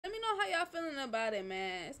how y'all feeling about it,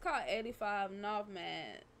 man. It's called 85 Nawf,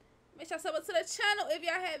 man. Make sure y'all sub up to the channel if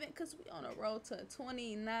y'all haven't, because we on a road to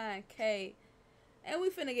 29K. And we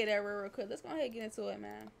finna get that real quick. Let's go ahead and get into it,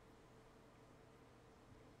 man.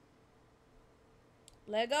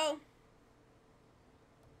 Let go.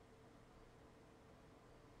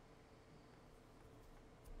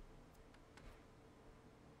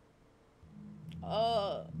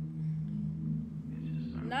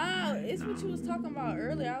 Nah, it's what you was talking about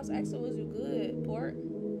earlier. I was asking, was you good, Port?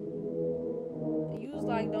 You was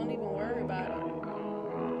like, don't even worry about it.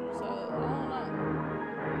 So, I don't know.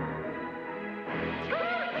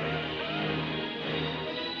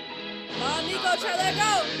 Migo, try let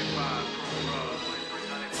go.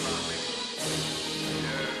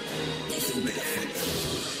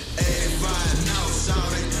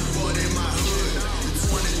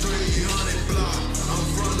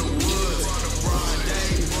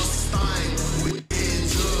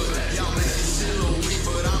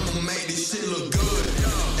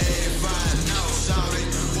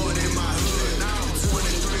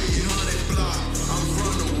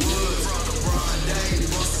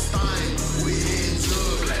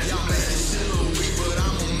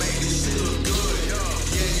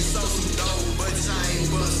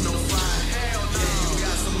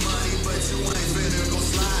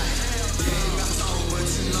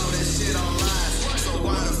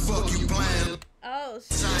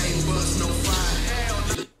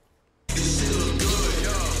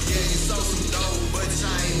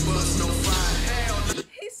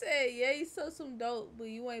 Some dope, but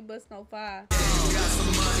you ain't bust no fire. Yeah, you got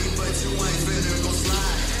some money, but you ain't finna go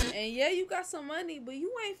slide. And yeah, you got some money, but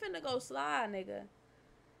you ain't finna go slide, nigga.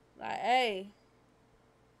 Like, hey,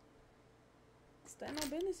 stand on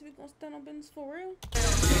business if you gonna stand on business for real. Yeah,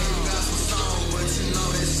 you got some song, but you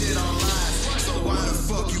know that shit online. So why the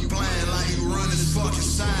fuck you playing like you run this fucking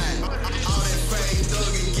side? All that fake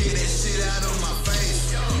thug and get that shit out of my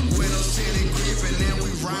face. With no city gripping, and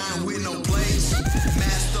we rhyme with no place.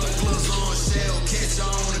 Master gloves on, shell catch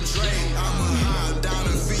on the tray. I'm a high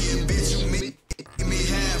dollar fee, bitch, you meet me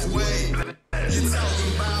halfway. You talking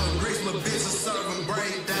about bricks, but bitch is serving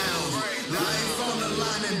breakdowns. Life on the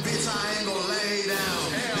line, and bitch, I ain't gon' lay down.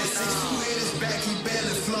 That 6-2 hit his back, he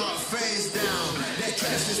barely flop face down. That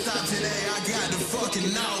cash just stopped today, I got the fucking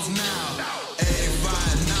Nawf now.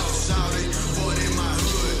 85 Nawf, shout it, boy, in my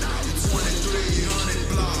hood. 2300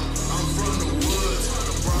 block, I'm from the woods.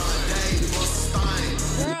 Broad day, bust a stain.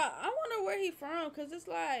 Bruh, I wonder where he from, cause it's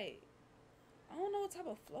like, I don't know what type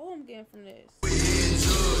of flow I'm getting from this. We in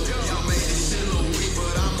judge, y'all made this shit look weak,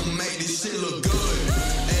 but I'ma make this shit look good.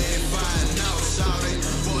 85 Nawf, shout it,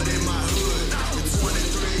 boy, in my hood.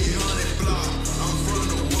 2300 block, I'm from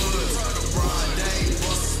the woods. Broad day,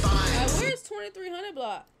 bust a stain. Where's 2300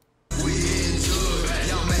 block? We in judge,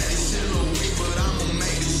 y'all made this shit look weak, but I'ma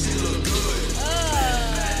make this shit look good.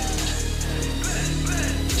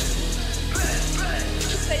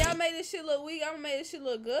 Y'all made this shit look weak, I'ma make this shit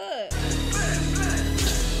look good.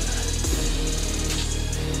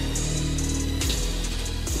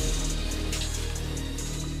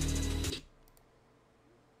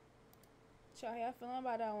 How y'all feeling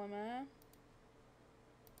about that one, man?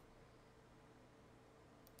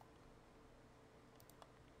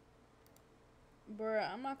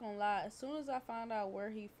 Bruh, I'm not gonna lie. As soon as I find out where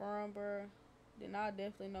he from, bruh, then I'll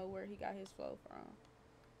definitely know where he got his flow from.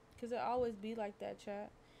 Cause it always be like that,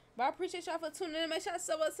 chat. But I appreciate y'all for tuning in. Make sure y'all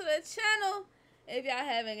sub up to the channel if y'all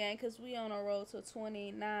haven't, gang. Cause we on a road to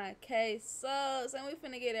 29K subs. And we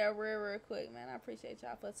finna get that real quick, man. I appreciate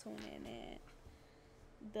y'all for tuning in.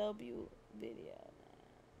 W video,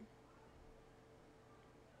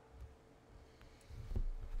 man.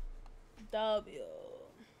 W.